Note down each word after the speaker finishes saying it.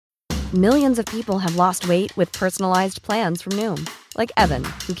Millions of people have lost weight with personalized plans from Noom. Like Evan,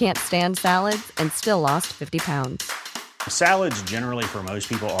 who can't stand salads and still lost 50 pounds. Salads generally for most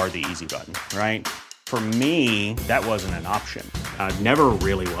people are the easy button, right? For me, that wasn't an option. I never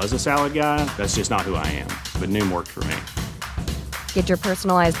really was a salad guy. That's just not who I am. But Noom worked for me. Get your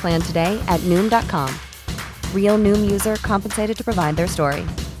personalized plan today at Noom.com. Real Noom user compensated to provide their story.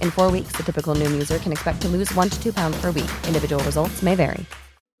 In 4 weeks, the typical Noom user can expect to lose 1 to 2 pounds per week. Individual results may vary.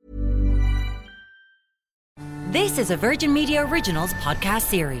 This is a Virgin Media Originals podcast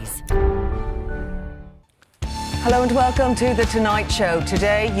series. Hello and welcome to The Tonight Show.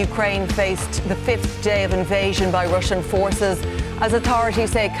 Today, Ukraine faced the fifth day of invasion by Russian forces as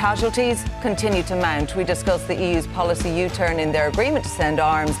authorities say casualties continue to mount. We discuss the EU's policy U-turn in their agreement to send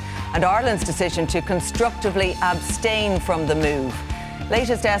arms and Ireland's decision to constructively abstain from the move.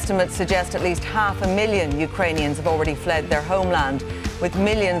 Latest estimates suggest at least 500,000 Ukrainians have already fled their homeland, with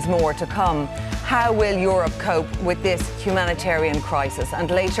millions more to come. How will Europe cope with this humanitarian crisis? And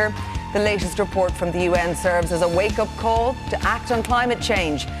later, the latest report from the UN serves as a wake-up call to act on climate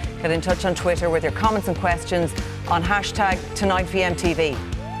change. Get in touch on Twitter with your comments and questions on hashtag TonightVMTV.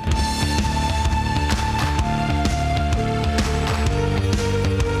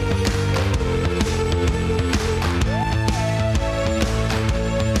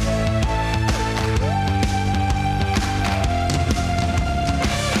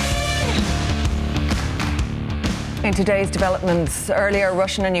 In today's developments, earlier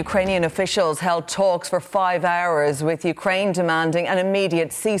Russian and Ukrainian officials held talks for 5 hours, with Ukraine demanding an immediate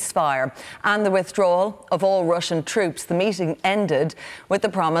ceasefire and the withdrawal of all Russian troops. The meeting ended with the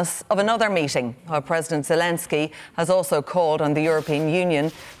promise of another meeting, while President Zelensky has also called on the European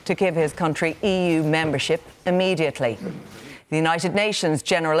Union to give his country EU membership immediately. The United Nations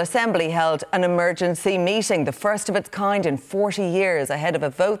General Assembly held an emergency meeting, the first of its kind in 40 years, ahead of a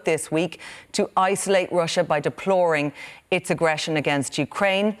vote this week to isolate Russia by deploring its aggression against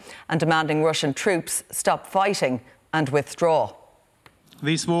Ukraine and demanding Russian troops stop fighting and withdraw.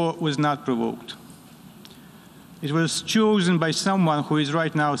 This war was not provoked. It was chosen by someone who is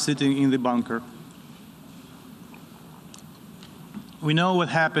right now sitting in the bunker. We know what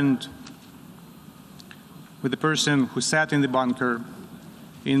happened with the person who sat in the bunker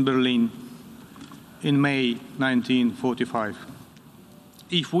in Berlin in May 1945.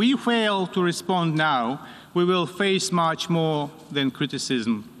 If we fail to respond now, we will face much more than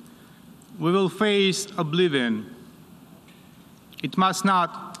criticism. We will face oblivion. It must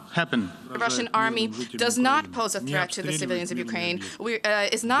not happen. The Russian army does not pose a threat to the civilians of Ukraine,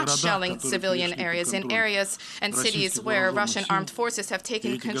 is not shelling civilian areas in areas and cities where Russian armed forces have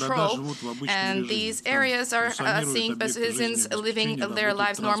taken control, and these areas are seeing citizens living their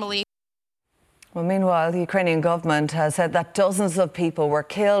lives normally. Well, meanwhile, the Ukrainian government has said that dozens of people were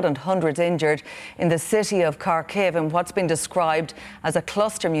killed and hundreds injured in the city of Kharkiv in what's been described as a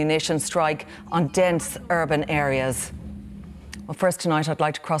cluster munition strike on dense urban areas. Well, first tonight, I'd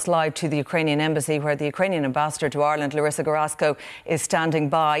like to cross live to the Ukrainian embassy, where the Ukrainian ambassador to Ireland, Larissa Garasko, is standing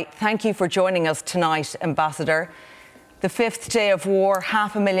by. Thank you for joining us tonight, Ambassador. The fifth day of war,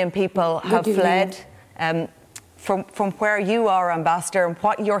 500,000 people have fled. From where you are, Ambassador, and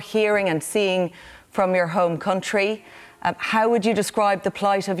what you're hearing and seeing from your home country, how would you describe the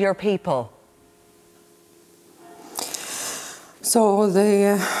plight of your people? So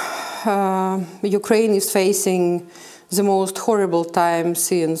Ukraine is facing the most horrible time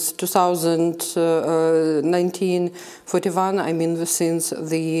since 1941, since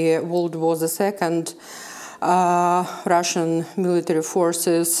the World War II. Russian military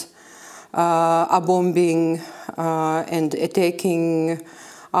forces are bombing and attacking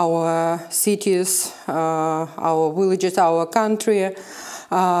our cities, our villages, our country.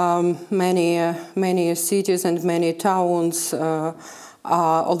 Many cities and many towns are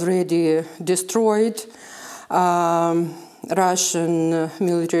already destroyed. Russian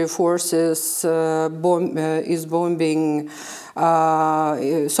military forces is bombing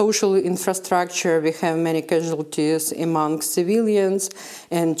social infrastructure. We have many casualties among civilians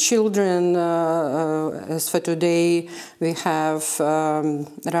and children. As for today, we have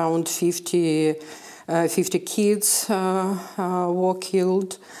around 50 kids were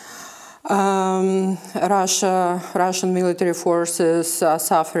killed. Russian military forces are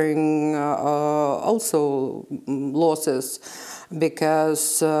suffering also losses,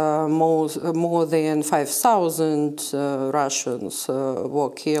 because more than 5,000 Russians were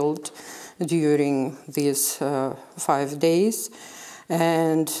killed during these 5 days.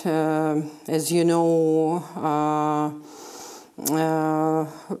 And as you know,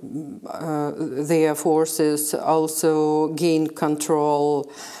 their forces also gained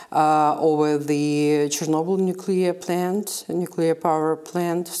control over the Chernobyl nuclear power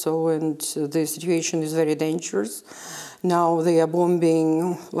plant. So, and the situation is very dangerous. Now they are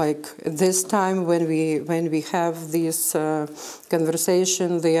bombing, like this time when we have this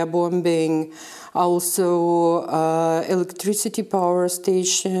conversation, they are bombing also electricity power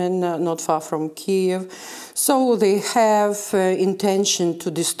station not far from Kiev. So they have intention to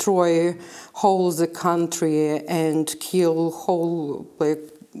destroy whole the country and kill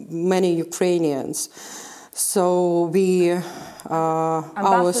many Ukrainians. So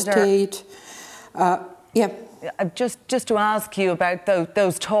our state, Just to ask you about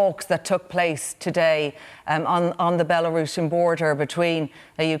those talks that took place today on the Belarusian border between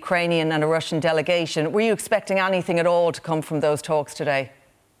a Ukrainian and a Russian delegation. Were you expecting anything at all to come from those talks today?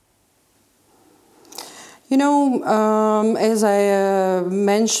 You know, as I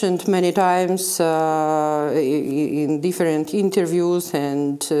mentioned many times in different interviews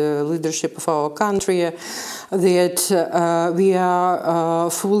and leadership of our country, that we are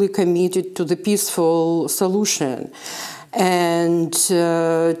fully committed to the peaceful solution. And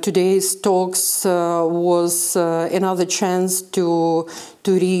today's talks was another chance to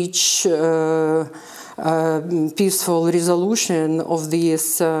reach peaceful resolution of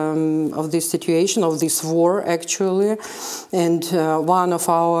this situation, of this war, actually. And one of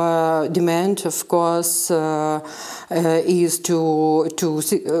our demands, of course, is to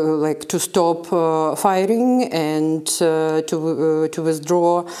stop firing and to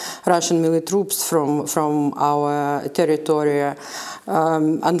withdraw Russian military troops from our territory.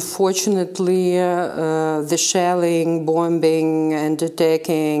 Unfortunately, the shelling, bombing, and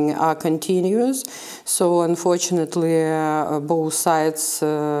attacking are continuous. So unfortunately, both sides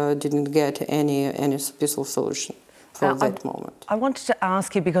didn't get any peaceful solution for that moment. I wanted to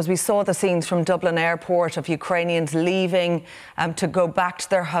ask you, because we saw the scenes from Dublin Airport of Ukrainians leaving to go back to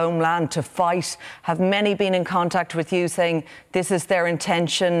their homeland to fight. Have many been in contact with you saying this is their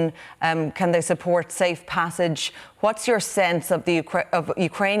intention? Can they support safe passage? What's your sense of of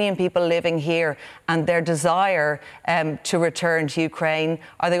Ukrainian people living here and their desire to return to Ukraine?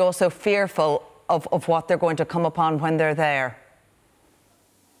 Are they also fearful of what they're going to come upon when they're there?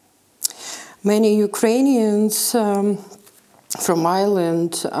 Many Ukrainians from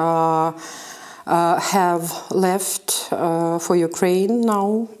Ireland have left for Ukraine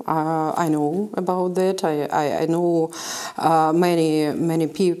now. I know about that. I know many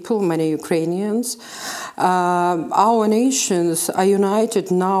people, many Ukrainians. Our nations are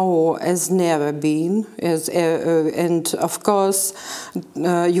united now as never been, and of course,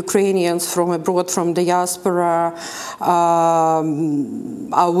 Ukrainians from abroad, from diaspora,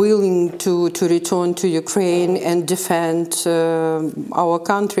 are willing to return to Ukraine and defend our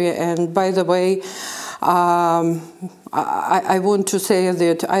country. And by the way, I want to say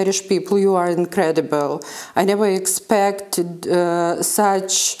that Irish people, you are incredible. I never expected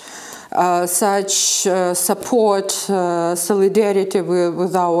such support, solidarity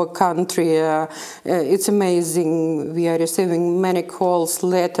with our country. It's amazing. We are receiving many calls,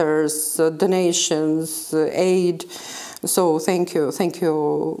 letters, donations, aid. So thank you,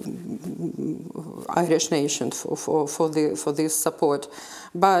 Irish nation, for this support.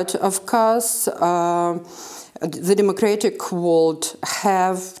 But of course, the democratic world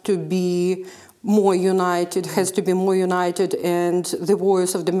have to be more united, and the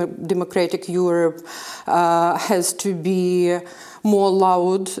voice of democratic Europe has to be more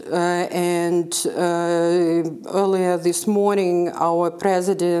loud. And earlier this morning, our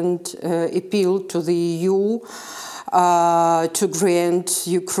president appealed to the EU to grant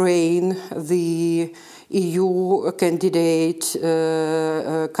Ukraine the EU candidate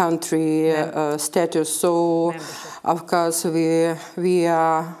country status. So, of course, we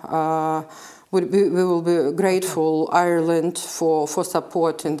will be grateful, Ireland, for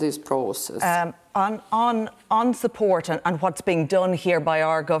support in this process. On support and what's being done here by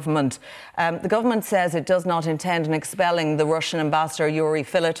our government, the government says it does not intend on expelling the Russian ambassador Yuri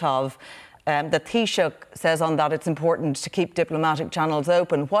Filatov. The Taoiseach says on that it's important to keep diplomatic channels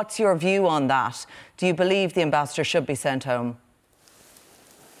open. What's your view on that? Do you believe the ambassador should be sent home?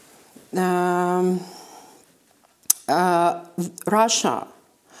 Russia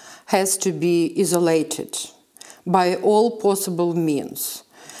has to be isolated by all possible means.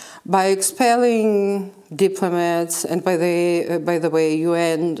 By expelling diplomats, and by the way,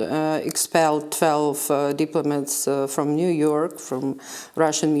 UN expelled 12 diplomats from New York, from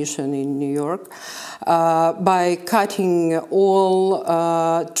Russian mission in New York, by cutting all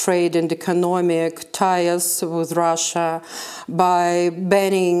trade and economic ties with Russia, by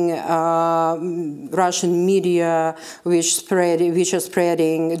banning Russian media which are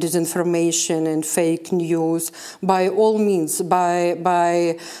spreading disinformation and fake news, by all means, by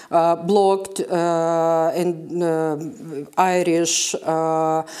blocked Irish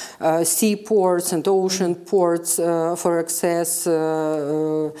seaports and ocean ports for access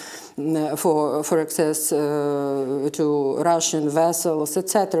to Russian vessels,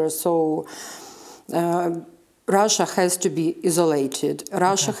 etc. So Russia has to be isolated.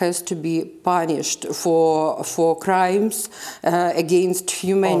 Russia has to be punished for crimes against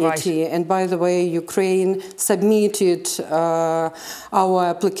humanity. And by the way, Ukraine submitted our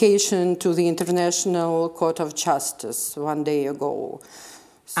application to the International Court of Justice 1 day ago.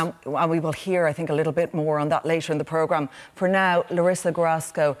 And we will hear, I think, a little bit more on that later in the programme. For now, Larissa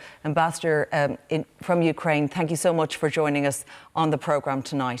Garasko, Ambassador from Ukraine, thank you so much for joining us on the programme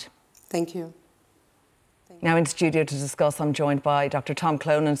tonight. Thank you. Now in studio to discuss, I'm joined by Dr. Tom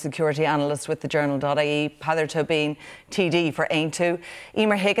Clonan, security analyst with the Journal.ie, Peadar Tóibín, TD for Aontú,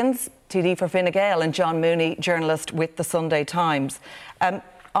 Emer Higgins, TD for Fine Gael, and John Mooney, journalist with the Sunday Times.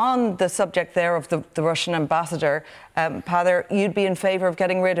 On the subject there of the Russian ambassador, Peadar, you'd be in favour of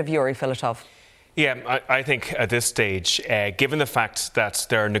getting rid of Yuri Filatov? Yeah, I think at this stage, given the fact that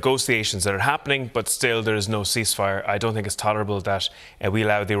there are negotiations that are happening, but still there is no ceasefire, I don't think it's tolerable that we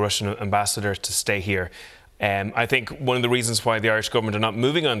allow the Russian ambassador to stay here. I think one of the reasons why the Irish government are not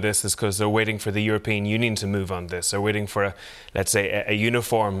moving on this is because they're waiting for the European Union to move on this. They're waiting for, let's say, a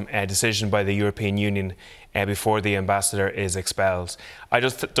uniform decision by the European Union before the ambassador is expelled. I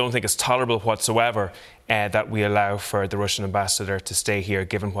just don't think it's tolerable whatsoever that we allow for the Russian ambassador to stay here,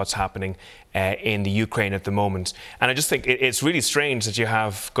 given what's happening in the Ukraine at the moment. And I just think it's really strange that you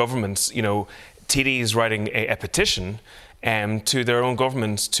have governments, TDs writing a petition to their own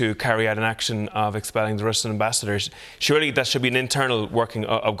government to carry out an action of expelling the Russian ambassadors. Surely that should be an internal working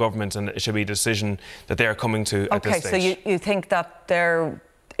of government, and it should be a decision that they are coming to at this stage. Okay, so you think that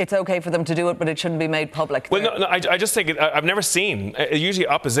it's okay for them to do it, but it shouldn't be made public? Well, no, I just think I've never seen usually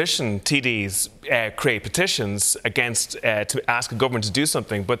opposition TDs create petitions against to ask a government to do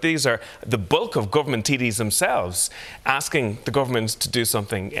something, but these are the bulk of government TDs themselves asking the government to do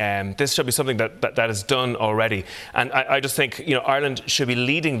something. This should be something that is done already, and I just think Ireland should be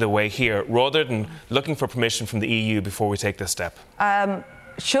leading the way here rather than looking for permission from the EU before we take this step.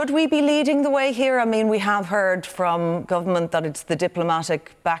 Should we be leading the way here? I mean, we have heard from government that it's the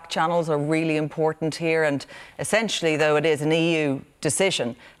diplomatic back channels are really important here, and essentially, though it is an EU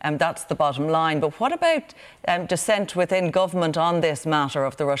decision, that's the bottom line. But what about dissent within government on this matter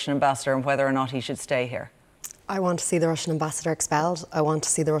of the Russian ambassador and whether or not he should stay here? I want to see the Russian ambassador expelled. I want to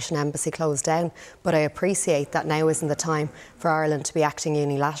see the Russian embassy closed down. But I appreciate that now isn't the time for Ireland to be acting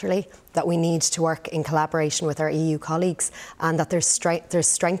unilaterally, that we need to work in collaboration with our EU colleagues, and that there's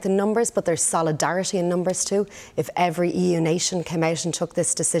strength in numbers, but there's solidarity in numbers too. If every EU nation came out and took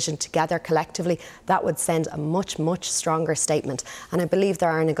this decision together collectively, that would send a much, much stronger statement. And I believe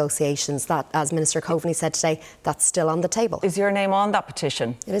there are negotiations that, as Minister Coveney said today, that's still on the table. Is your name on that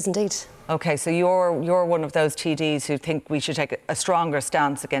petition? It is indeed. OK, so you're one of those TDs who think we should take a stronger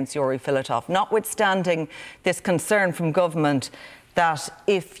stance against Yuri Filatov, notwithstanding this concern from government that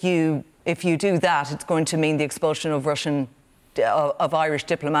if you do that, it's going to mean the expulsion of Irish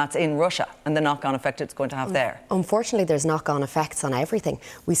diplomats in Russia and the knock-on effect it's going to have there. Unfortunately, there's knock-on effects on everything.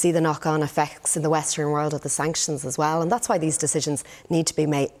 We see the knock-on effects in the Western world of the sanctions as well, and that's why these decisions need to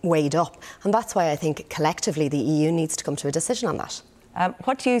be weighed up. And that's why I think collectively the EU needs to come to a decision on that.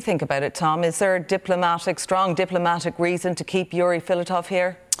 What do you think about it, Tom? Is there a strong diplomatic reason to keep Yuri Filatov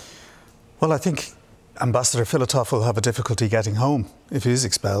here? Well, I think Ambassador Filatov will have a difficulty getting home if he is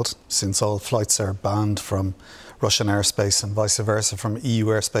expelled, since all flights are banned from Russian airspace and vice versa from EU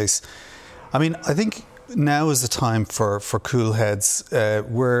airspace. I mean, I think now is the time for cool heads.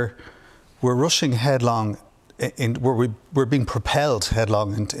 We're rushing headlong, we're being propelled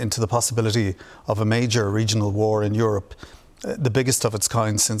headlong into the possibility of a major regional war in Europe, the biggest of its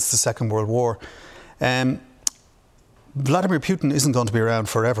kind since the Second World War. Vladimir Putin isn't going to be around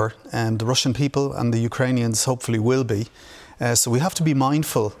forever, and the Russian people and the Ukrainians hopefully will be. So we have to be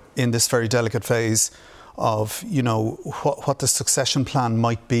mindful in this very delicate phase of, what the succession plan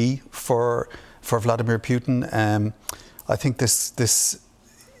might be for Vladimir Putin. I think this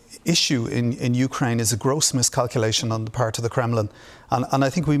issue in Ukraine is a gross miscalculation on the part of the Kremlin. And I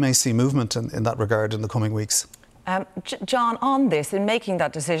think we may see movement in that regard in the coming weeks. John, on this, in making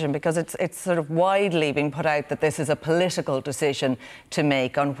that decision, because it's sort of widely being put out that this is a political decision to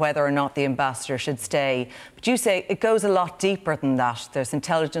make on whether or not the ambassador should stay. But you say it goes a lot deeper than that. There's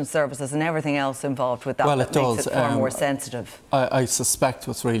intelligence services and everything else involved with that. Well, that makes it far more sensitive. I suspect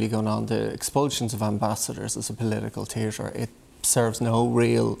what's really going on, the expulsions of ambassadors is a political theatre. It serves no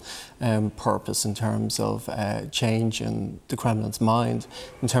real purpose in terms of change in the Kremlin's mind,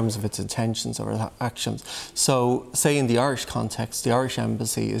 in terms of its intentions or actions. So, say in the Irish context, the Irish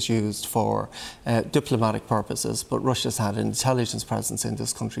embassy is used for diplomatic purposes, but Russia's had an intelligence presence in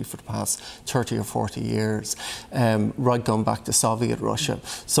this country for the past 30 or 40 years, right going back to Soviet Russia.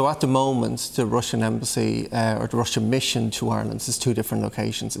 So at the moment, the Russian embassy or the Russian mission to Ireland is two different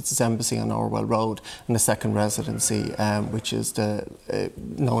locations. It's its embassy on Orwell Road and a second residency, which is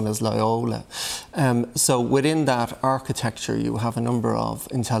known as Loyola. So within that architecture, you have a number of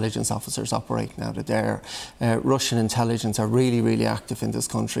intelligence officers operating out of there. Russian intelligence are really, really active in this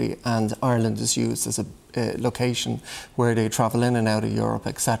country, and Ireland is used as a location where they travel in and out of Europe,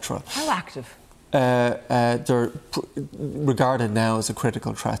 etc. How active? They're regarded now as a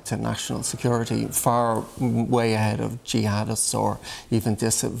critical threat to national security, far way ahead of jihadists or even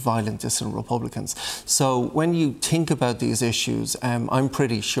violent dissident Republicans. So when you think about these issues, I'm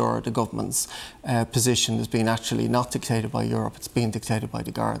pretty sure the government's position is being actually not dictated by Europe, it's being dictated by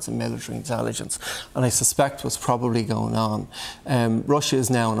the guards and military intelligence. And I suspect what's probably going on, Russia is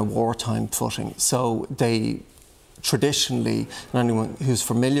now on a wartime footing, so they traditionally, and anyone who's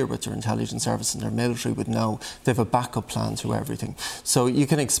familiar with their intelligence service and their military would know they have a backup plan to everything. So you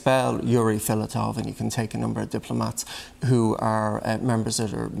can expel Yuri Filatov and you can take a number of diplomats who are members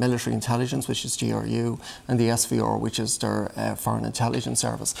of their military intelligence, which is GRU, and the SVR, which is their foreign intelligence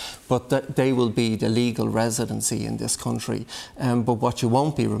service. But they will be the legal residency in this country. But what you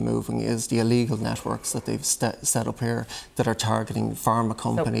won't be removing is the illegal networks that they've set up here that are targeting pharma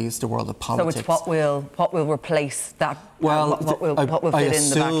companies, the world of politics. So it's what will replace that? Well, what will fit in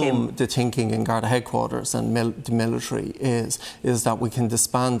the vacuum? I assume the thinking in Garda headquarters and the military is that we can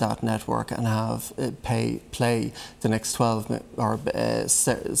disband that network and have play the next 12 or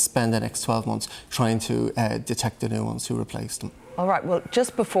spend the next 12 months trying to detect the new ones who replace them. All right, well,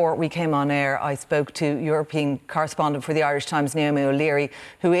 just before we came on air, I spoke to European correspondent for the Irish Times, Naomi O'Leary,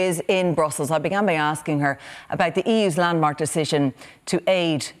 who is in Brussels. I began by asking her about the EU's landmark decision to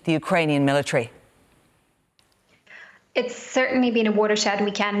aid the Ukrainian military. It's certainly been a watershed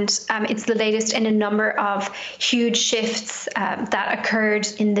weekend. It's the latest in a number of huge shifts that occurred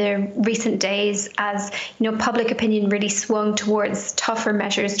in the recent days as, public opinion really swung towards tougher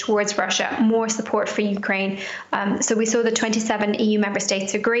measures towards Russia, more support for Ukraine. So we saw the 27 EU member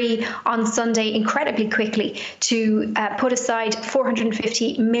states agree on Sunday incredibly quickly to put aside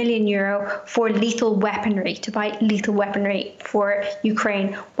 €450 million for lethal weaponry, to buy lethal weaponry for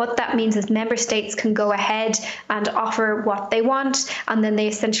Ukraine. What that means is member states can go ahead and offer what they want, and then they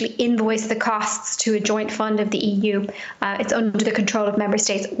essentially invoice the costs to a joint fund of the EU. It's under the control of member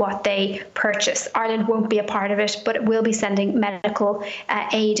states what they purchase. Ireland won't be a part of it, but it will be sending medical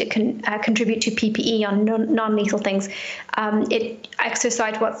aid. It can contribute to PPE on non-lethal things. It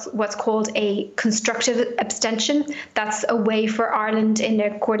exercised what's called a constructive abstention. That's a way for Ireland, in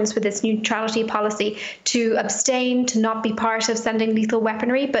accordance with its neutrality policy, to abstain, to not be part of sending lethal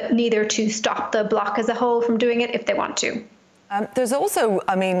weaponry, but neither to stop the bloc as a whole from doing it if they want to. There's also,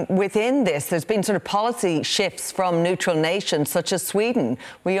 within this, there's been sort of policy shifts from neutral nations such as Sweden.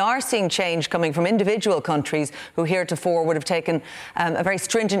 We are seeing change coming from individual countries who heretofore would have taken a very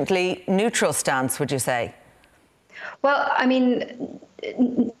stringently neutral stance, would you say? Well,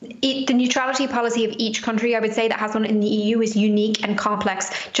 the neutrality policy of each country, I would say, that has one in the EU is unique and complex.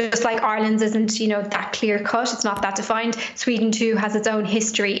 Just like Ireland's isn't, that clear cut. It's not that defined. Sweden too has its own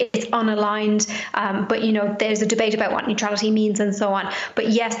history. It's unaligned, but there's a debate about what neutrality means and so on. But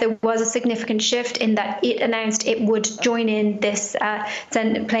yes, there was a significant shift in that it announced it would join in this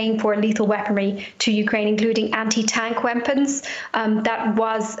playing for lethal weaponry to Ukraine, including anti-tank weapons. That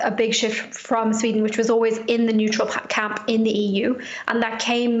was a big shift from Sweden, which was always in the neutral camp in the EU. And that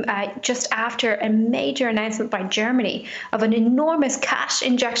came just after a major announcement by Germany of an enormous cash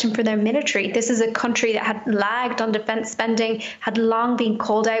injection for their military. This is a country that had lagged on defence spending, had long been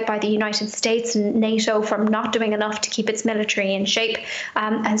called out by the United States and NATO from not doing enough to keep its military in shape.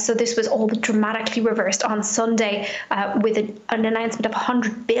 And so this was all dramatically reversed on Sunday with an announcement of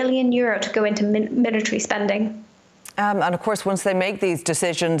 €100 billion to go into military spending. And of course, once they make these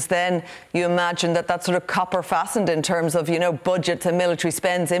decisions, then you imagine that sort of copper fastened in terms of, budgets and military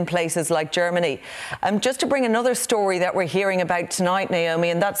spends in places like Germany. Just to bring another story that we're hearing about tonight, Naomi,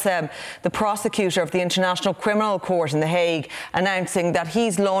 and that's the prosecutor of the International Criminal Court in The Hague announcing that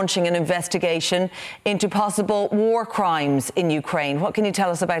he's launching an investigation into possible war crimes in Ukraine. What can you tell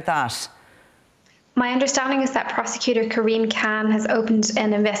us about that? My understanding is that prosecutor Karim Khan has opened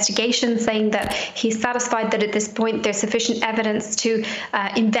an investigation, saying that he's satisfied that at this point there's sufficient evidence to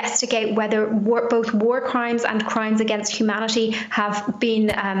investigate whether both war crimes and crimes against humanity have been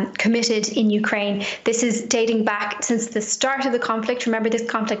committed in Ukraine. This is dating back since the start of the conflict. Remember, this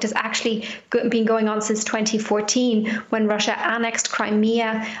conflict has actually been going on since 2014, when Russia annexed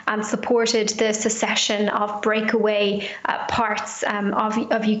Crimea and supported the secession of breakaway parts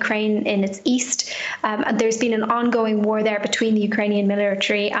of Ukraine in its east. There's been an ongoing war there between the Ukrainian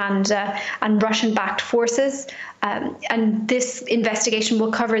military and Russian-backed forces. And this investigation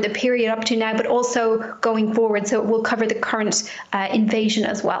will cover the period up to now, but also going forward. So it will cover the current invasion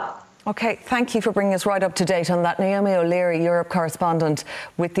as well. OK, thank you for bringing us right up to date on that. Naomi O'Leary, Europe correspondent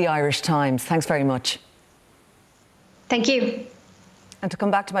with the Irish Times. Thanks very much. Thank you. And to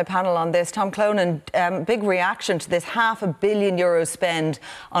come back to my panel on this, Tom Clonan, big reaction to this €500 million spend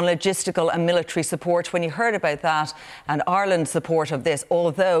on logistical and military support. When you heard about that and Ireland's support of this,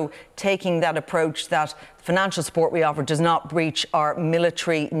 although taking that approach that financial support we offer does not breach our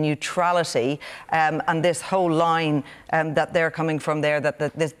military neutrality, and this whole line that they're coming from there, that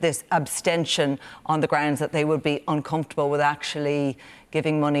this abstention on the grounds that they would be uncomfortable with actually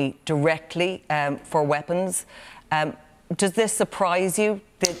giving money directly for weapons. Does this surprise you,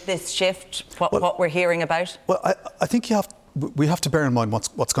 this shift, what we're hearing about? Well, I think we have to bear in mind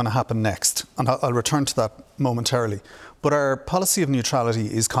what's going to happen next, and I'll return to that momentarily. But our policy of neutrality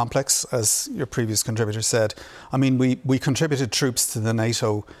is complex, as your previous contributor said. I mean, we contributed troops to the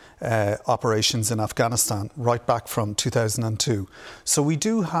NATO operations in Afghanistan right back from 2002. So we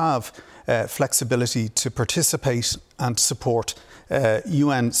do have flexibility to participate and support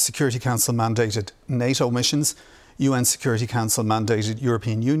UN Security Council mandated NATO missions, UN Security Council mandated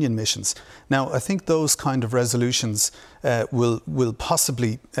European Union missions. Now, I think those kind of resolutions will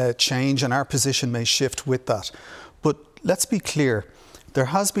possibly change, and our position may shift with that. But let's be clear, there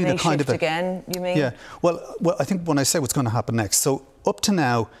has been a kind of again, you mean? Yeah. Well, I think when I say what's going to happen next, so up to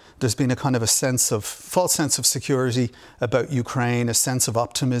now, there's been a kind of false sense of security about Ukraine, a sense of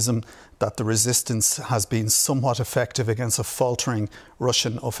optimism that the resistance has been somewhat effective against a faltering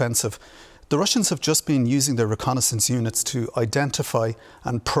Russian offensive. The Russians have just been using their reconnaissance units to identify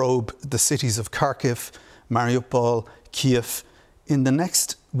and probe the cities of Kharkiv, Mariupol, Kiev. In the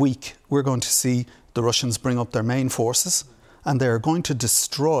next week, we're going to see the Russians bring up their main forces, and they're going to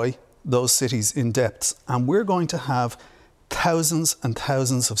destroy those cities in depths. And we're going to have thousands and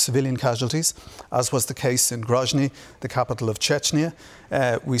thousands of civilian casualties, as was the case in Grozny, the capital of Chechnya.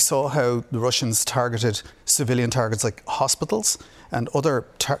 We saw how the Russians targeted civilian targets like hospitals and other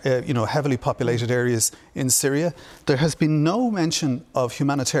heavily populated areas in Syria. There has been no mention of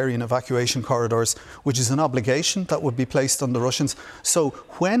humanitarian evacuation corridors, which is an obligation that would be placed on the Russians. So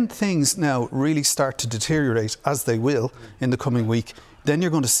when things now really start to deteriorate, as they will in the coming week, then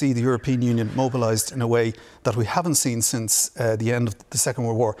you're going to see the European Union mobilised in a way that we haven't seen since the end of the Second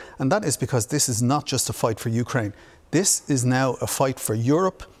World War. And that is because this is not just a fight for Ukraine. This is now a fight for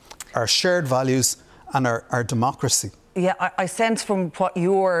Europe, our shared values and our democracy. Yeah, I sense from what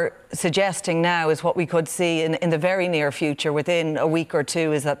you're suggesting now is what we could see in the very near future, within a week or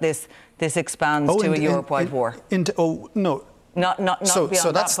two, is that this expands to a Europe-wide war. No. Not so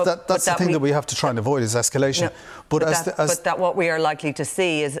beyond that's the thing that we have to try and avoid is escalation. No, but that what we are likely to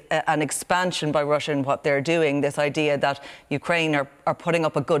see is an expansion by Russia in what they're doing. This idea that Ukraine are putting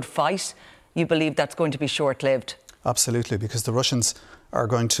up a good fight, you believe that's going to be short-lived? Absolutely, because the Russians are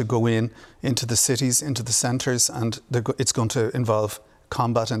going to go into the cities, into the centres, and it's going to involve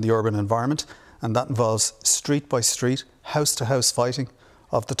combat in the urban environment, and that involves street by street, house to house fighting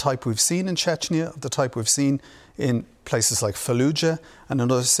of the type we've seen in Chechnya, of the type we've seen in places like Fallujah and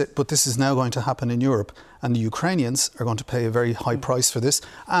another city. But this is now going to happen in Europe, and the Ukrainians are going to pay a very high price for this,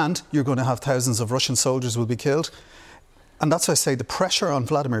 and you're going to have thousands of Russian soldiers will be killed. And that's why I say the pressure on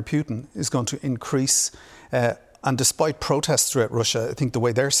Vladimir Putin is going to increase. And despite protests throughout Russia, I think the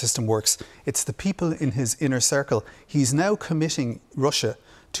way their system works, it's the people in his inner circle. He's now committing Russia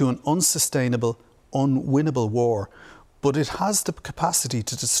to an unsustainable, unwinnable war. But it has the capacity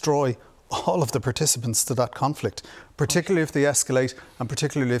to destroy all of the participants to that conflict, particularly if they escalate and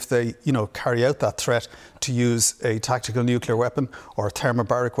particularly if they, carry out that threat to use a tactical nuclear weapon or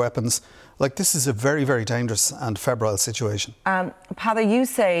thermobaric weapons Like, this is a very, very dangerous and febrile situation. Peadar, you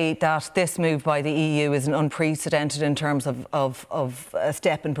say that this move by the EU is an unprecedented in terms of a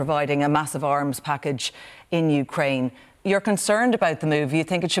step in providing a massive arms package in Ukraine. You're concerned about the move. You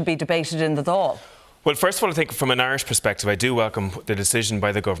think it should be debated in the Dáil? Well, first of all, I think from an Irish perspective, I do welcome the decision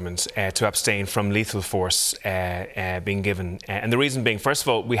by the government to abstain from lethal force being given. And the reason being, first of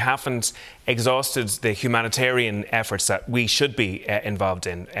all, we haven't exhausted the humanitarian efforts that we should be involved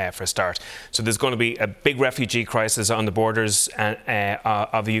in for a start. So there's going to be a big refugee crisis on the borders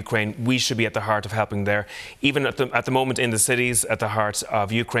of the Ukraine. We should be at the heart of helping there. Even at the moment in the cities at the heart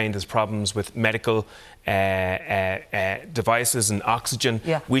of Ukraine, there's problems with medical devices and oxygen.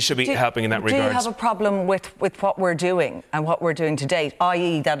 Yeah. We should be helping in that regard. Do you have a problem with what we're doing and what we're doing to date,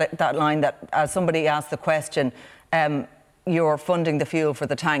 i.e. that line that, as somebody asked the question, you're funding the fuel for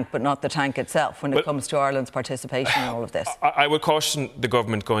the tank but not the tank itself when it comes to Ireland's participation in all of this? I would caution the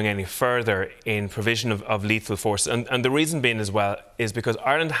government going any further in provision of lethal force. And the reason being as well is because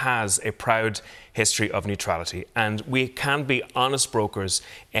Ireland has a proud history of neutrality, and we can be honest brokers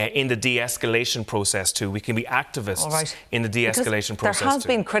in the de-escalation process too. We can be activists in the de-escalation process too. There has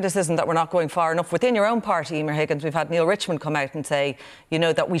been criticism that we're not going far enough within your own party, Emer Higgins. We've had Neil Richmond come out and say, you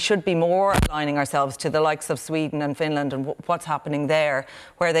know, that we should be more aligning ourselves to the likes of Sweden and Finland and what's happening there,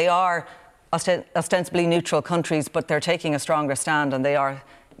 where they are ostensibly neutral countries, but they're taking a stronger stand and they are,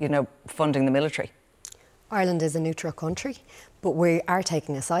 you know, funding the military. Ireland is a neutral country, but we are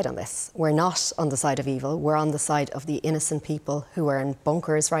taking a side on this. We're not on the side of evil. We're on the side of the innocent people who are in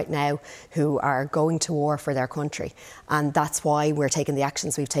bunkers right now, who are going to war for their country. And that's why we're taking the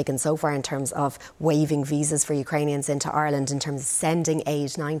actions we've taken so far in terms of waiving visas for Ukrainians into Ireland, in terms of sending aid,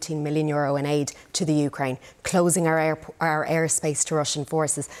 €19 million in aid to the Ukraine, closing our airspace to Russian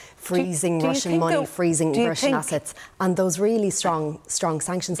forces, freezing Russian money, freezing Russian assets, and those really strong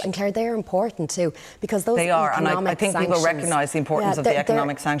sanctions. And Claire, they're important too, because those and I think people recognise the importance of the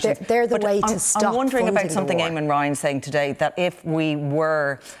economic sanctions. They're the way to stop. I'm wondering about something Eamon Ryan saying today, that if we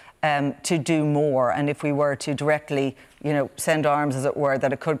were to do more and if we were to directly, you know, send arms, as it were,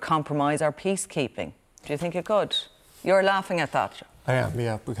 that it could compromise our peacekeeping. Do you think it could? You're laughing at that. I am,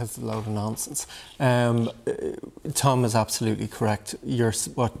 yeah, because it's a load of nonsense. Tom is absolutely correct.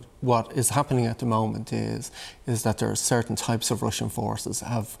 What is happening at the moment is that there are certain types of Russian forces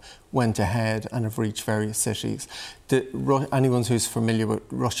have went ahead and have reached various cities. Anyone who's familiar with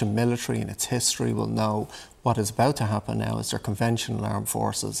Russian military and its history will know what is about to happen now is their conventional armed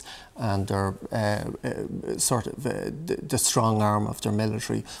forces and their the strong arm of their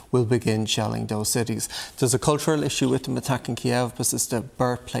military will begin shelling those cities. There's a cultural issue with them attacking Kiev because it's the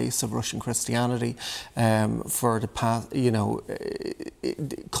birthplace of Russian Christianity. For the past, you know,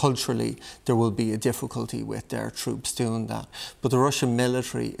 culturally there will be a difficulty with their troops doing that. But the Russian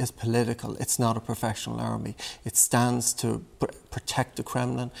military is political. It's not a professional army. It stands to protect the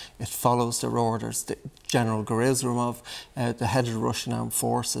Kremlin. It follows their orders. General Gerasimov, the head of the Russian armed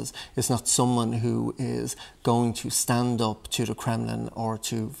forces, is not someone who is going to stand up to the Kremlin or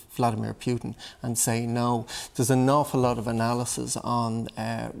to Vladimir Putin and say no. There's an awful lot of analysis on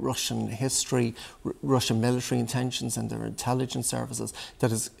Russian history, Russian military intentions and their intelligence services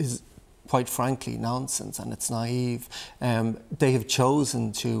that is quite frankly nonsense, and it's naive. They have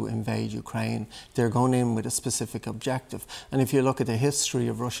chosen to invade Ukraine. They're going in with a specific objective. And if you look at the history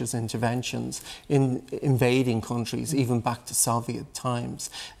of Russia's interventions in invading countries, even back to Soviet times,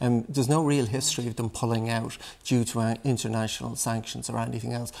 there's no real history of them pulling out due to international sanctions or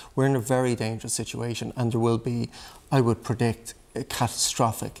anything else. We're in a very dangerous situation, and there will be, I would predict,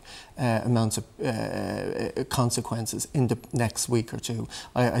 catastrophic amounts of consequences in the next week or two.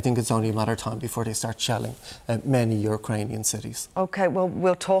 I think it's only a matter of time before they start shelling many Ukrainian cities. OK, well,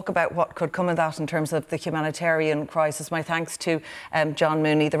 we'll talk about what could come of that in terms of the humanitarian crisis. My thanks to John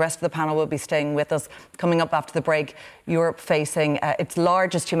Mooney. The rest of the panel will be staying with us. Coming up after the break, Europe facing its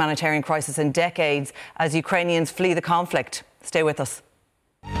largest humanitarian crisis in decades as Ukrainians flee the conflict. Stay with us.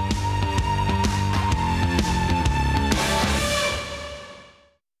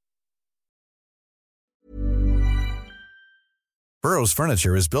 Burrow's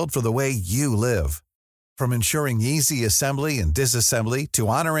furniture is built for the way you live. From ensuring easy assembly and disassembly to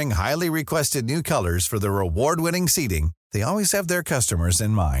honoring highly requested new colors for their award-winning seating, they always have their customers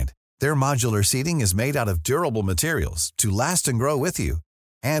in mind. Their modular seating is made out of durable materials to last and grow with you.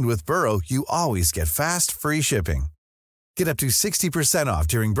 And with Burrow, you always get fast, free shipping. Get up to 60% off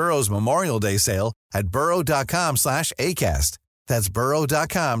during Burrow's Memorial Day sale at burrow.com/ACAST. That's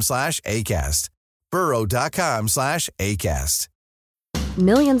burrow.com/ACAST. burrow.com/ACAST.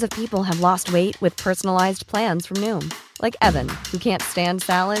 Millions of people have lost weight with personalized plans from Noom, Like Evan, who can't stand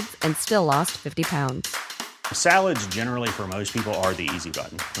salads and still lost 50 pounds. Salads generally for most people are the easy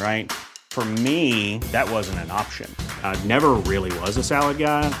button, right? For me, that wasn't an option. I never really was a salad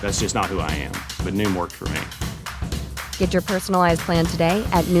guy. That's just not who I am. But Noom worked for me. Get your personalized plan today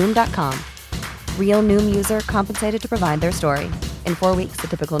at Noom.com. Real Noom user compensated to provide their story. In 4 weeks, the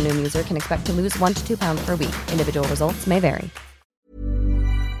typical Noom user can expect to lose 1 to 2 pounds per week. Individual results may vary.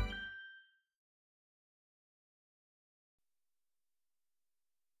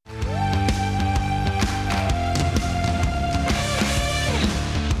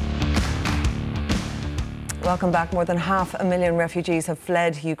 Welcome back. More than 500,000 refugees have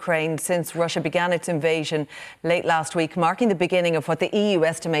fled Ukraine since Russia began its invasion late last week, marking the beginning of what the EU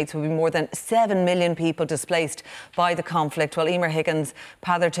estimates will be more than 7 million people displaced by the conflict. Well, Emer Higgins,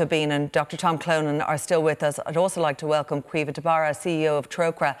 Peadar Tóibín and Dr. Tom Clonan are still with us. I'd also like to welcome Caoimhe de Barra, CEO of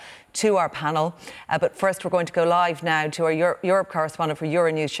Trócaire, to our panel. But first, we're going to go live now to our Europe correspondent for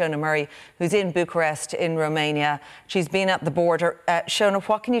Euronews, Shona Murray, who's in Bucharest in Romania. She's been at the border. Shona,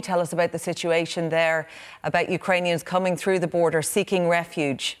 what can you tell us about the situation there, about Ukrainians coming through the border seeking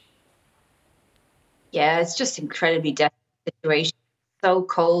refuge? Yeah, it's just incredibly desperate situation. So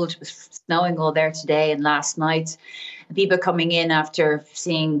cold, it was snowing all there today and last night. People coming in after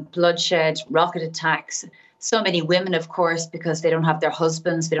seeing bloodshed, rocket attacks. So many women, of course, because they don't have their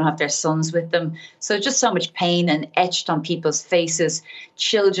husbands, they don't have their sons with them. So just so much pain and etched on people's faces.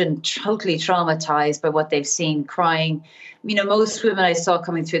 Children totally traumatized by what they've seen, crying. You know, most women I saw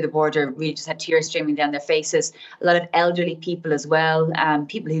coming through the border really just had tears streaming down their faces. A lot of elderly people as well,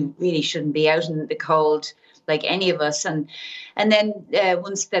 people who really shouldn't be out in the cold like any of us. And then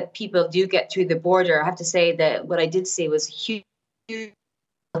once that people do get through the border, I have to say that what I did see was huge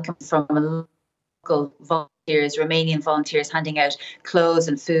welcome from local volunteers, Romanian volunteers handing out clothes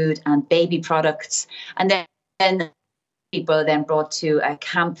and food and baby products. And then people are then brought to a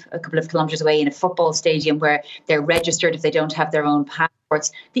camp a couple of kilometres away in a football stadium where they're registered if they don't have their own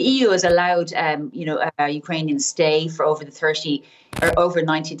passports. The EU has allowed, Ukrainians stay for over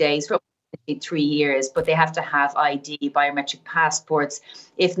 90 days, for 3 years, but they have to have ID, biometric passports.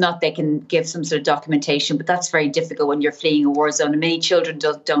 If not, they can give some sort of documentation, but that's very difficult when you're fleeing a war zone. And many children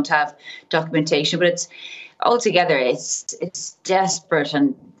don't have documentation, but it's altogether, it's desperate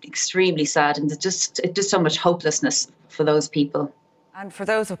and extremely sad, and it's just so much hopelessness for those people. And for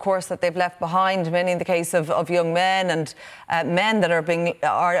those, of course, that they've left behind, many in the case of young men and men that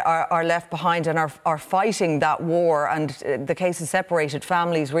are left behind and are fighting that war, and the case of separated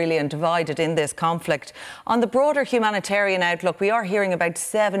families really and divided in this conflict. On the broader humanitarian outlook, we are hearing about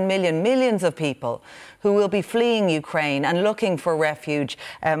 7 million, millions of people who will be fleeing Ukraine and looking for refuge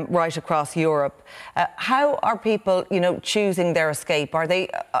right across Europe. How are people, choosing their escape? Are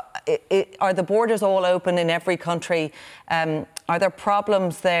the borders all open in every country? Are there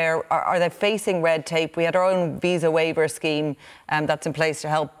problems there? Are they facing red tape? We had our own visa waiver scheme that's in place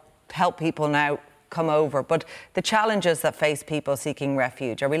to help people now come over. But the challenges that face people seeking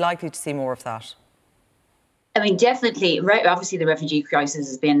refuge, are we likely to see more of that? I mean, definitely. Right. Obviously, the refugee crisis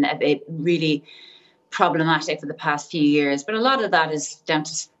has been really problematic for the past few years, but a lot of that is down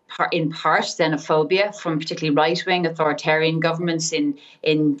to in part xenophobia from particularly right-wing authoritarian governments in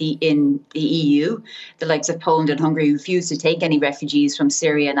the EU, the likes of Poland and Hungary, who refuse to take any refugees from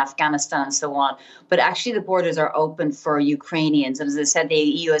Syria and Afghanistan and so on. But actually the borders are open for Ukrainians. And as I said, the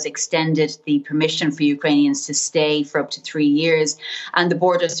EU has extended the permission for Ukrainians to stay for up to 3 years. And the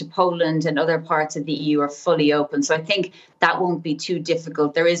borders to Poland and other parts of the EU are fully open. So I think that won't be too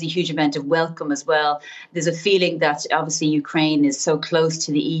difficult. There is a huge amount of welcome as well. There's a feeling that obviously Ukraine is so close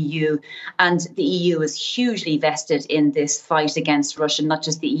to the EU, and the EU is hugely vested in this fight against Russia, not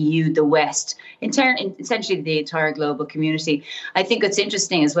just the EU, the West, essentially the entire global community. I think what's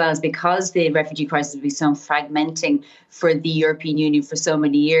interesting as well is because the refugee crisis has been so fragmenting for the European Union for so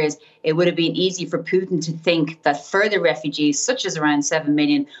many years, it would have been easy for Putin to think that further refugees, such as around 7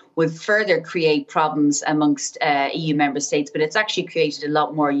 million, would further create problems amongst EU member states. But it's actually created a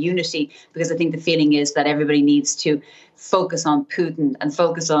lot more unity, because I think the feeling is that everybody needs to focus on Putin and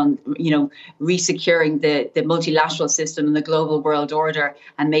focus on, resecuring the multilateral system and the global world order,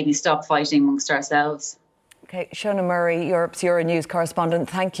 and maybe stop fighting amongst ourselves. Okay, Shona Murray, Europe's Euronews correspondent,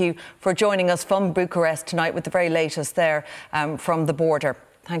 thank you for joining us from Bucharest tonight with the very latest there from the border.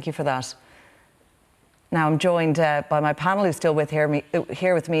 Thank you for that. Now I'm joined by my panel who's still here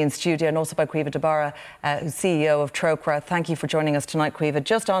with me in studio, and also by Caoimhe de Barra, who's CEO of Trócaire. Thank you for joining us tonight, Caoimhe.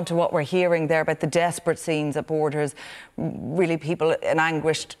 Just on to what we're hearing there about the desperate scenes at borders, really people in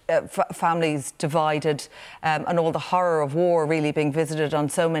anguish, families divided, and all the horror of war really being visited on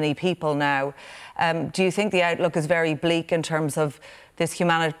so many people now. Do you think the outlook is very bleak in terms of this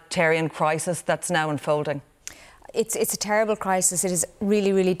humanitarian crisis that's now unfolding? It's a terrible crisis. It is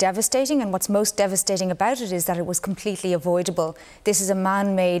really, really devastating, and what's most devastating about it is that it was completely avoidable. This is a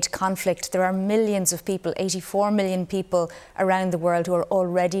man-made conflict. There are millions of people, 84 million people around the world who are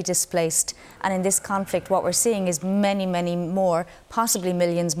already displaced, and in this conflict what we're seeing is many, many more, possibly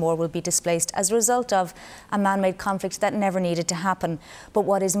millions more, will be displaced as a result of a man-made conflict that never needed to happen. But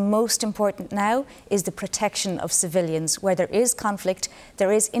what is most important now is the protection of civilians. Where there is conflict,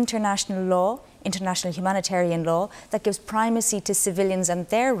 there is international law, international humanitarian law, that gives primacy to civilians and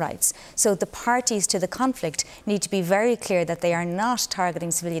their rights. So the parties to the conflict need to be very clear that they are not targeting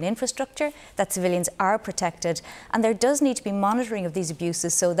civilian infrastructure, that civilians are protected, and there does need to be monitoring of these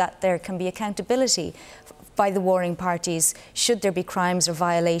abuses so that there can be accountability by the warring parties should there be crimes or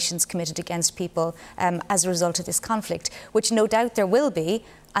violations committed against people as a result of this conflict, which no doubt there will be,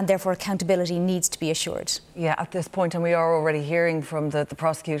 and therefore accountability needs to be assured. Yeah, at this point, and we are already hearing from the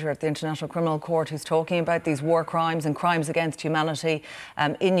prosecutor at the International Criminal Court who's talking about these war crimes and crimes against humanity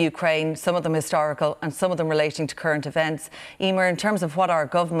in Ukraine, some of them historical and some of them relating to current events. Emer, in terms of what our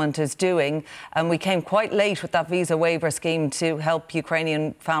government is doing, we came quite late with that visa waiver scheme to help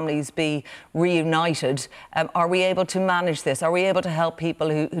Ukrainian families be reunited. Are we able to manage this? Are we able to help people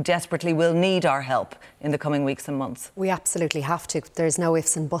who desperately will need our help in the coming weeks and months? We absolutely have to. There's no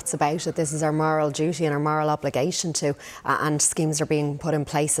ifs and buts about it. This is our moral duty and our moral obligation to, and schemes are being put in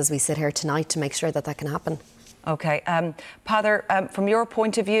place as we sit here tonight to make sure that that can happen. OK. Peadar, from your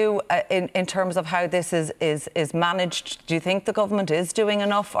point of view, in terms of how this is managed, do you think the government is doing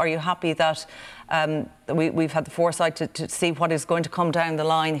enough? Are you happy that we've had the foresight to see what is going to come down the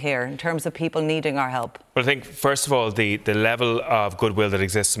line here in terms of people needing our help? Well, I think, first of all, the level of goodwill that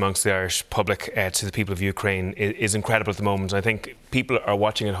exists amongst the Irish public to the people of Ukraine is incredible at the moment. I think people are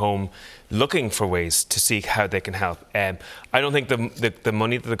watching at home looking for ways to see how they can help. I don't think the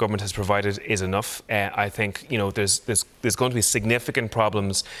money that the government has provided is enough. I think, there's going to be significant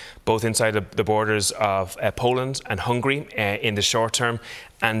problems both inside the borders of Poland and Hungary in the short term.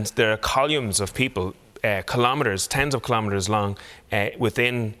 And there are columns of people, kilometres, tens of kilometres long,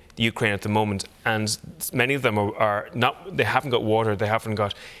 within Ukraine at the moment, and many of them are not. They haven't got water, they haven't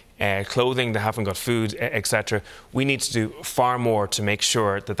got clothing, they haven't got food, etc. We need to do far more to make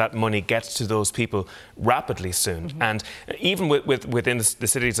sure that money gets to those people rapidly soon. Mm-hmm. And even within the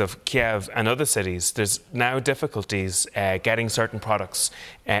cities of Kiev and other cities, there's now difficulties getting certain products,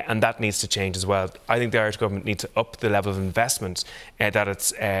 and that needs to change as well. I think the Irish government needs to up the level of investment that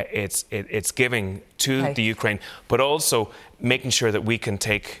it's giving to the Ukraine, but also making sure that we can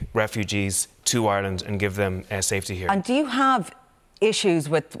take refugees to Ireland and give them safety here. And do you have issues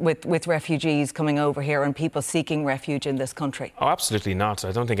with refugees coming over here and people seeking refuge in this country? Oh, absolutely not.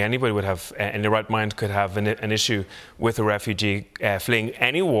 I don't think anybody would have, in their right mind, could have an issue with a refugee fleeing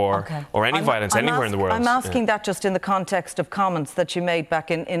any war or any violence anywhere in the world. I'm asking that just in the context of comments that you made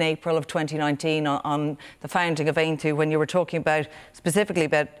back in April of 2019 on the founding of Aontú, when you were talking specifically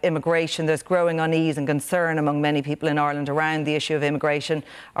about immigration. There's growing unease and concern among many people in Ireland around the issue of immigration.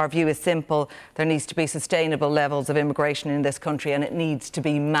 Our view is simple. There needs to be sustainable levels of immigration in this country, and it needs to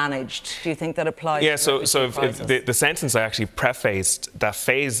be managed. Do you think that applies? Yeah, so if the sentence I actually prefaced that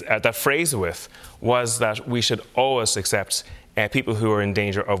phrase with was that we should always accept people who are in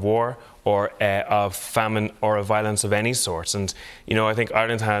danger of war or of famine or of violence of any sort. And, I think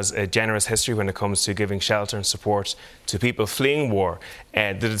Ireland has a generous history when it comes to giving shelter and support to people fleeing war.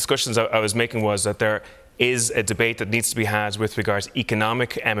 The discussions I was making was that there is a debate that needs to be had with regards to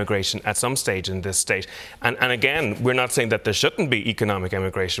economic emigration at some stage in this state. And again, we're not saying that there shouldn't be economic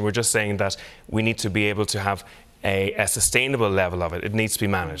emigration. We're just saying that we need to be able to have a sustainable level of it. It needs to be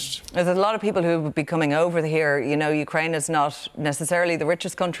managed. There's a lot of people who will be coming over here. Ukraine is not necessarily the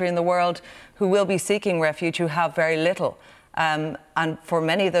richest country in the world, who will be seeking refuge, who have very little. And for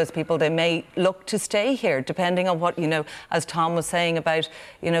many of those people, they may look to stay here, depending on what, as Tom was saying about,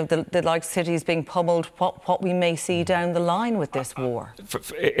 the like cities being pummeled, what we may see down the line with this war.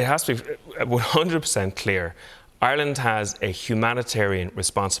 It has to be 100% clear. Ireland has a humanitarian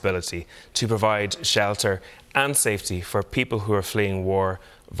responsibility to provide shelter and safety for people who are fleeing war,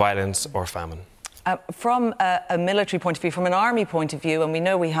 violence or famine. From a military point of view, from an army point of view, and we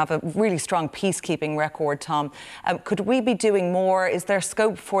know we have a really strong peacekeeping record, Tom, could we be doing more? Is there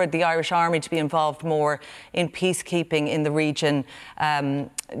scope for the Irish Army to be involved more in peacekeeping in the region?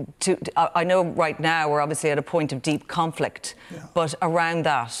 I know right now we're obviously at a point of deep conflict, but around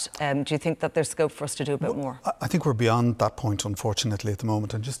that, do you think that there's scope for us to do a bit more? I think we're beyond that point, unfortunately, at the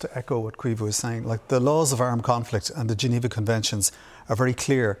moment. And just to echo what Caoimhe was saying, like the laws of armed conflict and the Geneva Conventions are very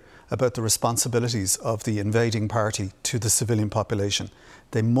clear about the responsibilities of the invading party to the civilian population.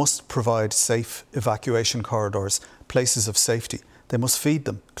 They must provide safe evacuation corridors, places of safety. They must feed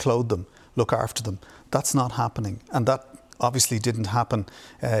them, clothe them, look after them. That's not happening. And that obviously didn't happen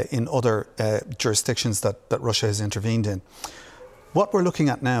in other jurisdictions that Russia has intervened in. What we're looking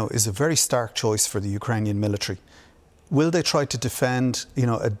at now is a very stark choice for the Ukrainian military. Will they try to defend,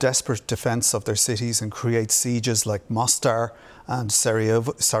 a desperate defence of their cities and create sieges like Mostar and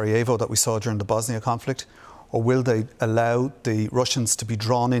Sarajevo that we saw during the Bosnia conflict? Or will they allow the Russians to be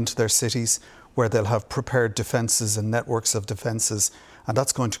drawn into their cities where they'll have prepared defences and networks of defences? And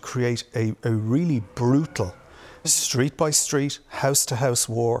that's going to create a really brutal street by street, house to house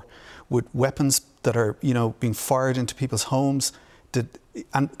war with weapons that are, being fired into people's homes.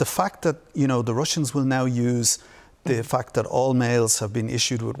 And the fact that, the Russians will now use the fact that all males have been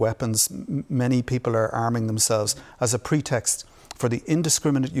issued with weapons, many people are arming themselves as a pretext for the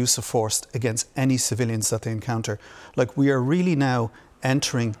indiscriminate use of force against any civilians that they encounter. Like, we are really now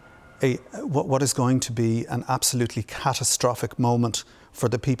entering what is going to be an absolutely catastrophic moment for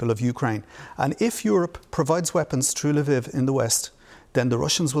the people of Ukraine. And if Europe provides weapons through Lviv in the west, then the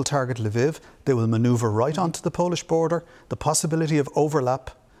Russians will target Lviv. They will manoeuvre right onto the Polish border. The possibility of overlap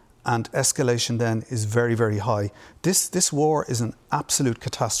and escalation then is very, very high. This war is an absolute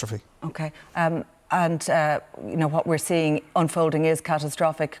catastrophe. OK. What we're seeing unfolding is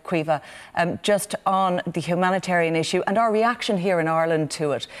catastrophic, Caoimhe. Just on the humanitarian issue and our reaction here in Ireland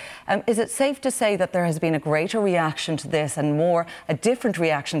to it, is it safe to say that there has been a greater reaction to this and a different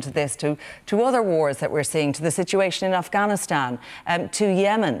reaction to this, to other wars that we're seeing, to the situation in Afghanistan, to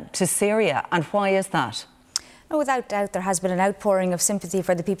Yemen, to Syria? And why is that? Without doubt, there has been an outpouring of sympathy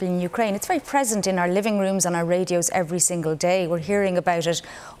for the people in Ukraine. It's very present in our living rooms, on our radios every single day. We're hearing about it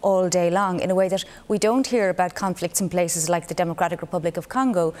all day long in a way that we don't hear about conflicts in places like the Democratic Republic of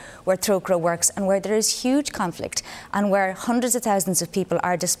Congo, where Trócaire works, and where there is huge conflict and where hundreds of thousands of people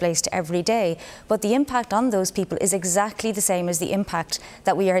are displaced every day. But the impact on those people is exactly the same as the impact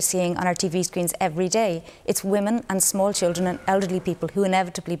that we are seeing on our TV screens every day. It's women and small children and elderly people who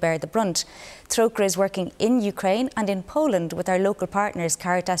inevitably bear the brunt. Trócaire is working in Ukraine and in Poland with our local partners,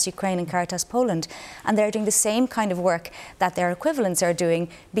 Caritas Ukraine and Caritas Poland, and they're doing the same kind of work that their equivalents are doing,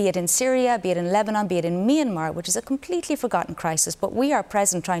 be it in Syria, be it in Lebanon, be it in Myanmar, which is a completely forgotten crisis. But we are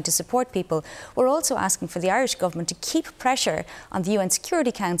present trying to support people. We're also asking for the Irish government to keep pressure on the UN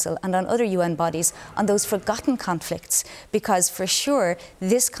Security Council and on other UN bodies on those forgotten conflicts, because for sure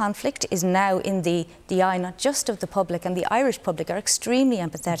this conflict is now in the eye not just of the public, and the Irish public are extremely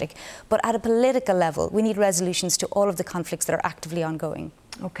empathetic, but at a political level we need resolutions to all of the conflicts that are actively ongoing.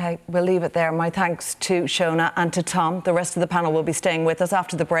 OK, we'll leave it there. My thanks to Seona and to Tom. The rest of the panel will be staying with us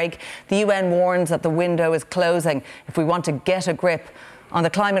after the break. The UN warns that the window is closing if we want to get a grip on the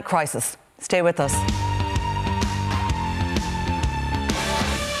climate crisis. Stay with us.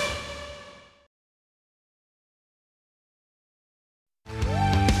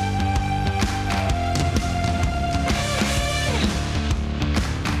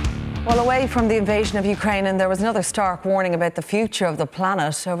 Well, away from the invasion of Ukraine, and there was another stark warning about the future of the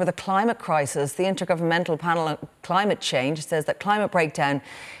planet over the climate crisis. The Intergovernmental Panel on Climate Change says that climate breakdown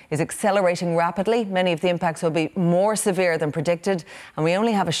is accelerating rapidly. Many of the impacts will be more severe than predicted, and we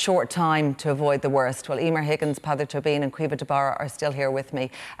only have a short time to avoid the worst. Well, Emer Higgins, Peadar Tóibín and Caoimhe Tabara are still here with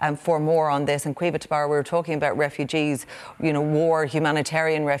me for more on this. And Caoimhe Tabara, we were talking about refugees, war,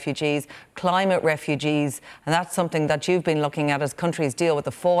 humanitarian refugees, climate refugees, and that's something that you've been looking at as countries deal with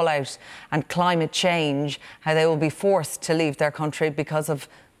the fallout and climate change, how they will be forced to leave their country because of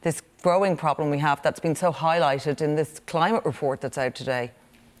this growing problem we have that's been so highlighted in this climate report that's out today.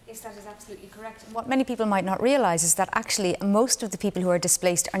 Yes, that is absolutely correct. What many people might not realise is that actually most of the people who are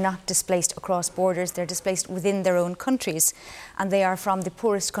displaced are not displaced across borders. They're displaced within their own countries, and they are from the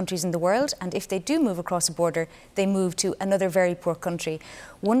poorest countries in the world. And if they do move across a border, they move to another very poor country.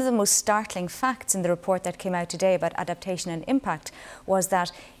 One of the most startling facts in the report that came out today about adaptation and impact was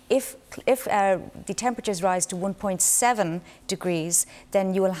that if the temperatures rise to 1.7 degrees,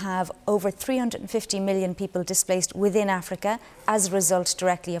 then you will have over 350 million people displaced within Africa as a result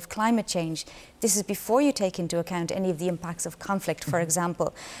directly of climate change. This is before you take into account any of the impacts of conflict, for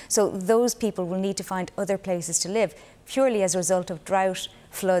example. So those people will need to find other places to live, purely as a result of drought,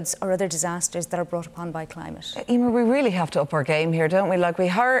 floods or other disasters that are brought upon by climate. Emer, we really have to up our game here, don't we? Like we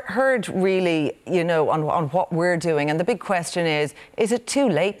heard really, on what we're doing. And the big question is it too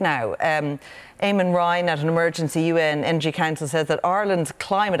late now? Eamon Ryan at an emergency UN Energy Council says that Ireland's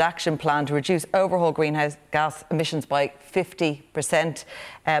climate action plan to reduce overall greenhouse gas emissions by 50%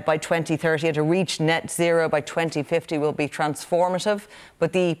 by 2030 and to reach net zero by 2050 will be transformative.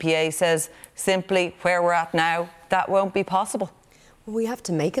 But the EPA says simply where we're at now, that won't be possible. We have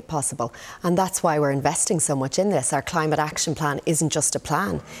to make it possible, and that's why we're investing so much in this. Our climate action plan isn't just a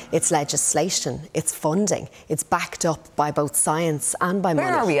plan, it's legislation, it's funding, it's backed up by both science and by money.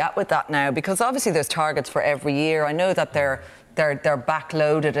 Where are we at with that now? Because obviously there's targets for every year. I know that they're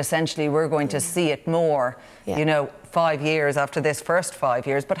backloaded. Essentially, we're going to see it more, 5 years after this first 5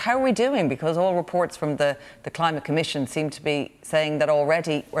 years. But how are we doing? Because all reports from the Climate Commission seem to be saying that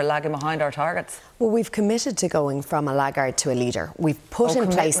already we're lagging behind our targets. Well, we've committed to going from a laggard to a leader. We've put in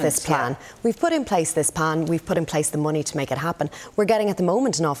place this plan. Yeah. We've put in place this plan. We've put in place the money to make it happen. We're getting at the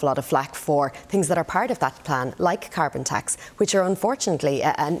moment an awful lot of flack for things that are part of that plan, like carbon tax, which are unfortunately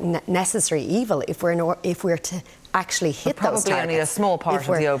a necessary evil if we're to actually hit those targets. Probably only a small part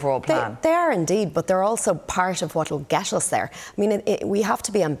of the overall plan. They are indeed, but they're also part of what will get us there. I mean, we have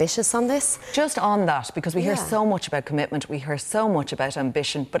to be ambitious on this. Just on that, because we hear so much about commitment, we hear so much about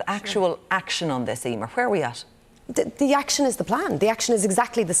ambition, but actual action on this, Emer, where are we at? The action is the plan. The action is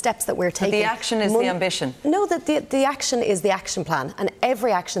exactly the steps that we're taking. But the action is the ambition? No, the action is the action plan. And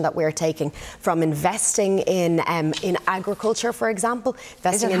every action that we're taking, from investing in agriculture, for example,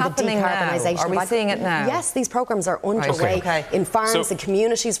 investing in the decarbonisation. Are we seeing it now? Yes, these programmes are underway in farms and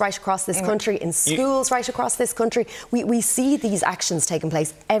communities right across this country, in schools right across this country. We see these actions taking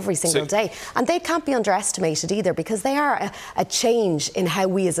place every single day. And they can't be underestimated either, because they are a change in how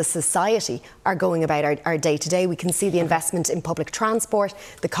we as a society are going about our day-to-day. We can see the investment in public transport,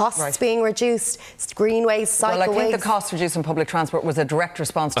 the costs being reduced, greenways, cycleways. Well, I think the cost reduced in public transport was a direct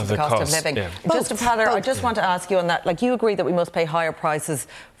response to the cost of living. Yeah. Just, Peadar, I just want to ask you on that. Like, you agree that we must pay higher prices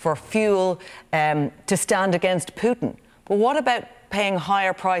for fuel to stand against Putin. But what about paying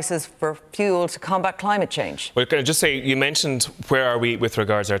higher prices for fuel to combat climate change? Well, can I just say, you mentioned where are we with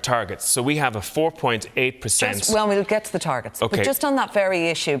regards to our targets. So we have a 4.8%. Well, we'll get to the targets. Okay. But just on that very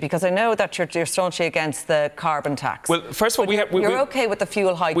issue, because I know that you're staunchly against the carbon tax. Well, first of all, you're okay with the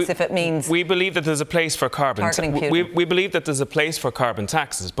fuel hikes if it means... We believe that there's a place for carbon... We believe that there's a place for carbon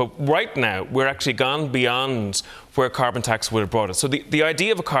taxes. But right now, we're actually gone beyond where carbon tax would have brought us. So the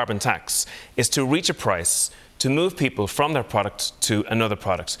idea of a carbon tax is to reach a price to move people from their product to another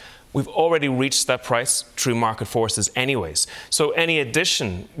product. We've already reached that price through market forces anyways. So any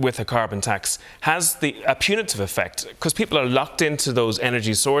addition with a carbon tax has a punitive effect, because people are locked into those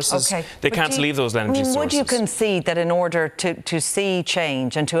energy sources. Okay. They can't leave those energy sources. Would you concede that in order to see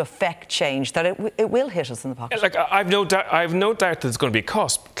change and to affect change, that it will hit us in the pocket? Like, I've no doubt that there's going to be a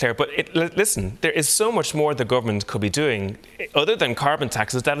cost, Claire, but listen, there is so much more the government could be doing other than carbon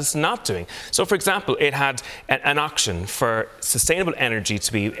taxes that it's not doing. So, for example, it had an auction for sustainable energy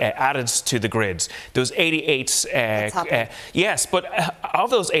to be added to the grids. Those 88, yes, but of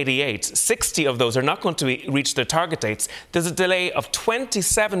those 88, 60 of those are not going to reach their target dates. There's a delay of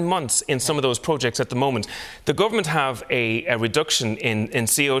 27 months in some of those projects at the moment. The government have a reduction in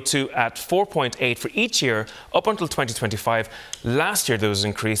CO2 at 4.8 for each year up until 2025. Last year there was an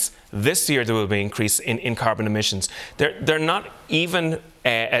increase. This year there will be an increase in carbon emissions. They're not even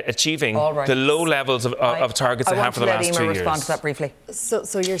achieving the low levels of targets they have for the last 2 years. Respond to that briefly.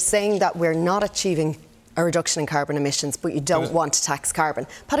 So you're saying that we're not achieving a reduction in carbon emissions, but you don't want to tax carbon.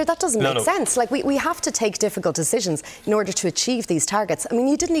 Peadar, that doesn't make sense. Like, we have to take difficult decisions in order to achieve these targets. I mean,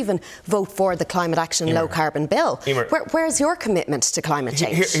 you didn't even vote for the Climate Action Low Carbon Bill. Where's your commitment to climate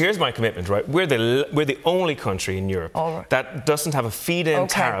change? Here's my commitment, right? We're the only country in Europe that doesn't have a feed-in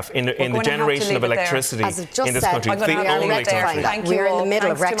tariff in the generation of electricity in this country. We're in the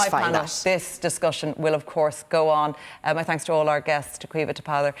middle of rectifying that. This discussion will, of course, go on. My thanks to all our guests, to Caoimhe, to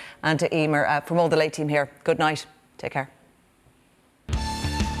Peadar and to Emer. From all the late team here, good night. Take care.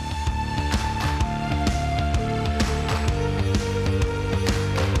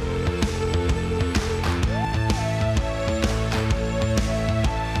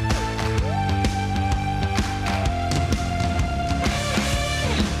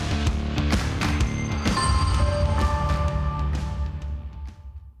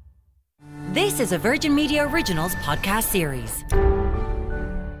 This is a Virgin Media Originals podcast series.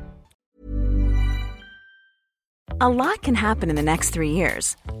 A lot can happen in the next 3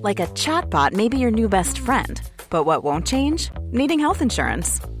 years. Like a chatbot may be your new best friend. But what won't change? Needing health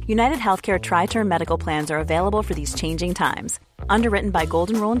insurance. United Healthcare Tri-Term Medical Plans are available for these changing times. Underwritten by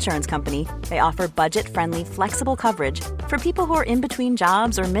Golden Rule Insurance Company, they offer budget-friendly, flexible coverage for people who are in between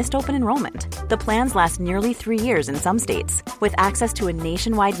jobs or missed open enrollment. The plans last nearly 3 years in some states, with access to a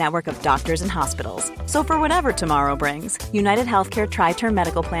nationwide network of doctors and hospitals. So for whatever tomorrow brings, United Healthcare Tri-Term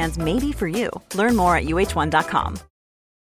Medical Plans may be for you. Learn more at uh1.com.